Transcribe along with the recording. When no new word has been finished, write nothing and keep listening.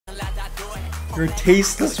Your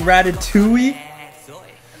tasteless ratatouille?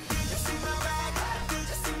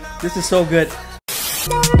 This is so good.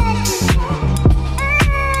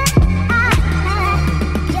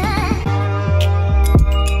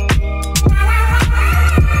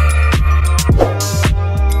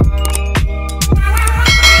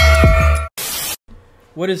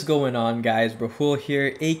 What is going on, guys? Rahul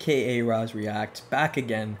here, aka Roz React, back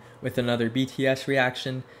again with another BTS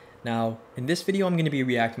reaction. Now, in this video, I'm going to be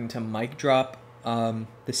reacting to Mic Drop, the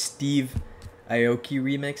Steve Aoki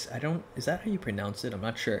remix. Is that how you pronounce it? I'm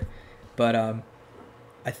not sure. But I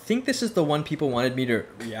think this is the one people wanted me to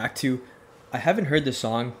react to. I haven't heard the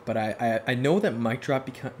song, but I know that Mic Drop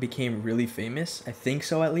became really famous. I think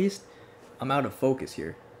so, at least. I'm out of focus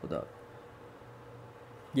here. Hold up.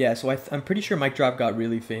 Yeah, so I'm pretty sure Mic Drop got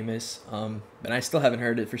really famous, and I still haven't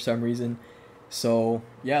heard it for some reason. So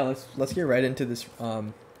yeah, let's get right into this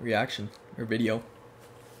reaction or video.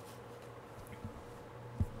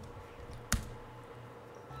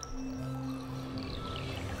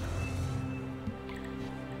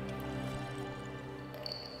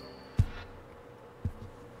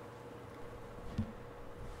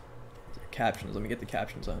 Captions. Let me get the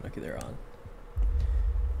captions on. Okay, they're on.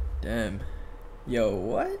 Damn. Yo,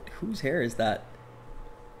 what? Whose hair is that?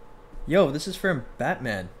 Yo, this is from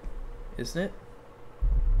Batman, isn't it?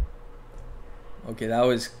 Okay, that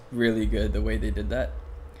was really good, the way they did that.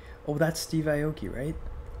 Oh, that's Steve Aoki, right?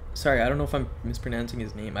 Sorry, I don't know if I'm mispronouncing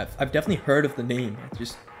his name. I've definitely heard of the name.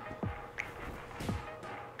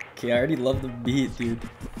 Okay, I already love the beat, dude.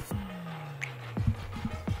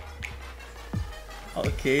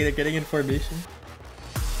 Okay, they're getting in formation.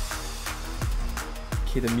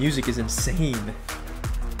 Okay, the music is insane.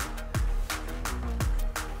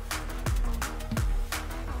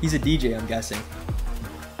 He's a DJ, I'm guessing.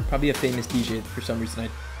 Probably a famous DJ for some reason I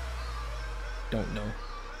don't know.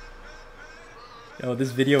 Yo,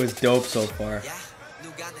 this video is dope so far.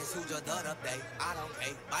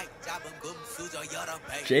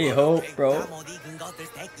 J-Hope, bro.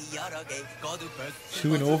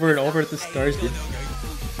 Shooting over and over at the stars, dude.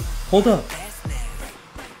 Hold up.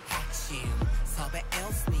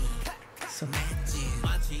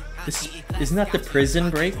 Isn't that the Prison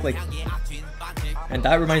Break? Like, and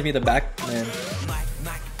that reminds me of the Batman.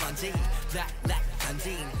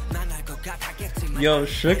 Yo,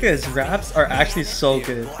 Suga's raps are actually so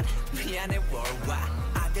good.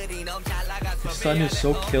 Your son is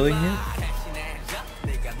so killing it.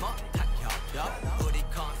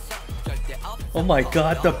 Oh my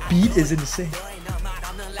god, the beat is insane.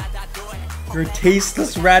 Your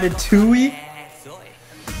tasteless ratatouille?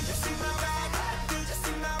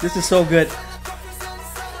 This is so good.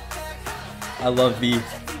 I love V.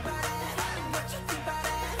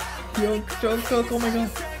 Yo, Jungkook, oh my god.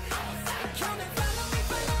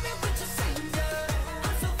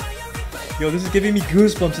 Yo, this is giving me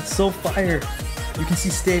goosebumps. It's so fire. You can see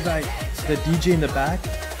Stave Eye, the DJ in the back.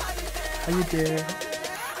 How you doing?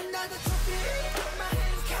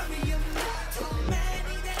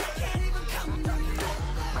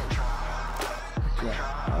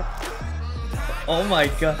 Oh my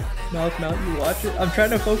god. Mouth, you watch it? I'm trying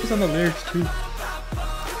to focus on the lyrics too.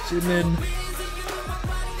 Jimin.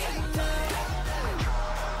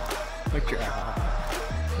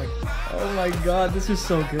 Oh my god, this is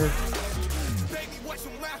so good.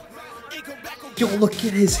 Yo, look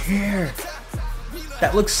at his hair.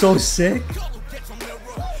 That looks so sick.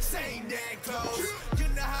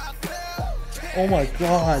 Oh my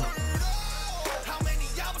god.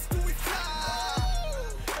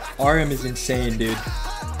 RM is insane, dude.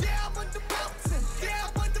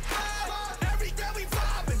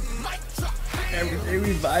 Every day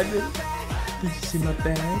we vibing. Did you see my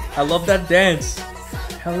bag? I love that dance.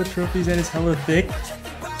 Hella trophies and it's hella thick.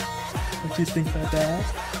 What do you think about that?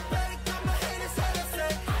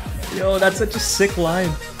 Yo, that's such a sick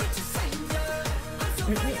line.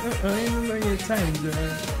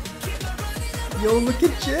 Yo, look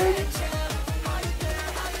at Jim.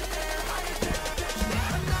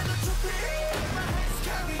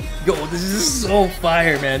 Yo, this is so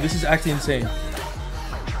fire, man. This is actually insane.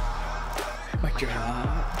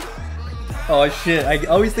 Oh shit, I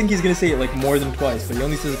always think he's gonna say it like more than twice, but he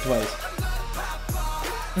only says it twice.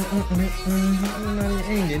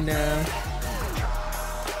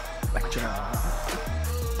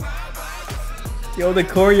 Yo, the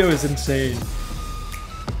choreo is insane.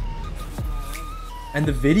 And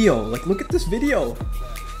the video, like look at this video.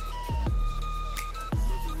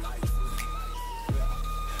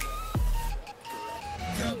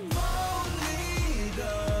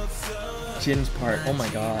 Jin's part, oh my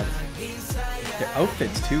god. Their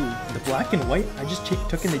outfits too. The black and white. I just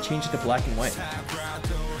took and they changed it to black and white.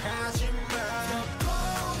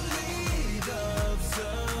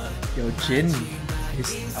 Yo, Jin,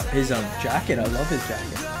 his jacket. I love his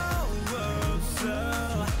jacket.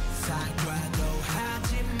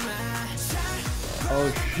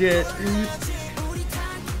 Oh shit.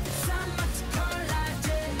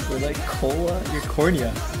 We're like cola. Your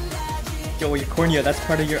cornea. Yo, your cornea. That's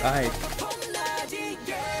part of your eye.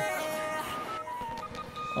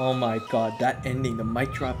 Oh my god, that ending, the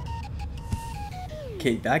mic drop.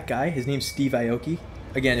 Okay, that guy, his name's Steve Aoki.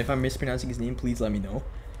 Again, if I'm mispronouncing his name, please let me know.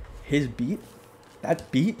 His beat, that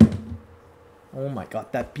beat, oh my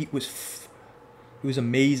god, that beat was, it was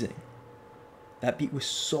amazing. That beat was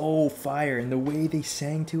so fire, and the way they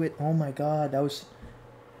sang to it, oh my god, that was,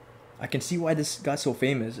 I can see why this got so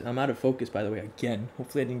famous. I'm out of focus, by the way, again.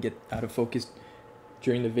 Hopefully I didn't get out of focus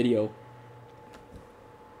during the video.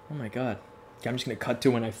 Oh my god. Okay, I'm just gonna cut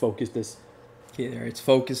to when I focus this. Okay, there, it's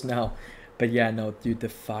focused now. But yeah, no, dude,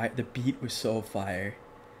 the beat was so fire,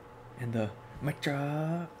 and the mic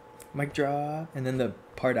drop, and then the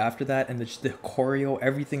part after that, and the choreo,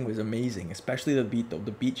 everything was amazing. Especially the beat, though.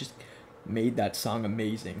 The beat just made that song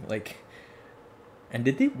amazing. Like, and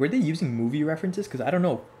were they using movie references? Because I don't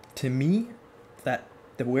know. To me,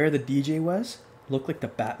 where the DJ was looked like the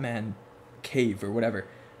Batman cave or whatever.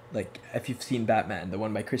 Like, if you've seen Batman, the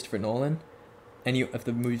one by Christopher Nolan. Any of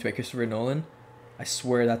the movies by Christopher Nolan, I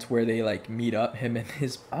swear that's where they like meet up, him and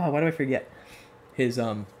his why do I forget his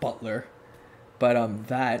butler. But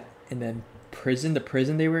that, and then the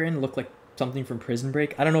prison they were in looked like something from Prison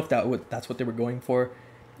Break. I don't know if that's what they were going for.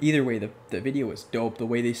 Either way, the video was dope. The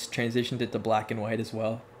way they transitioned it to black and white as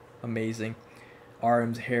well, amazing.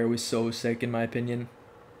 RM's hair was so sick in my opinion.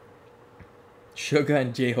 Suga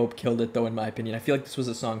and J-Hope killed it though, in my opinion. I feel like this was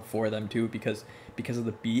a song for them too, because of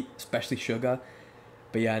the beat, especially Suga.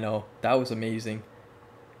 But yeah, no, that was amazing.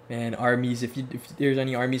 Man, armies, if there's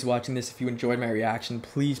any armies watching this, if you enjoyed my reaction,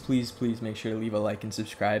 please make sure to leave a like and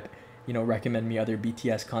subscribe. You know, recommend me other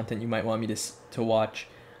BTS content you might want me to watch.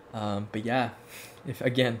 But yeah,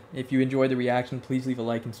 if you enjoyed the reaction, please leave a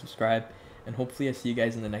like and subscribe. And hopefully I see you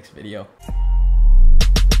guys in the next video.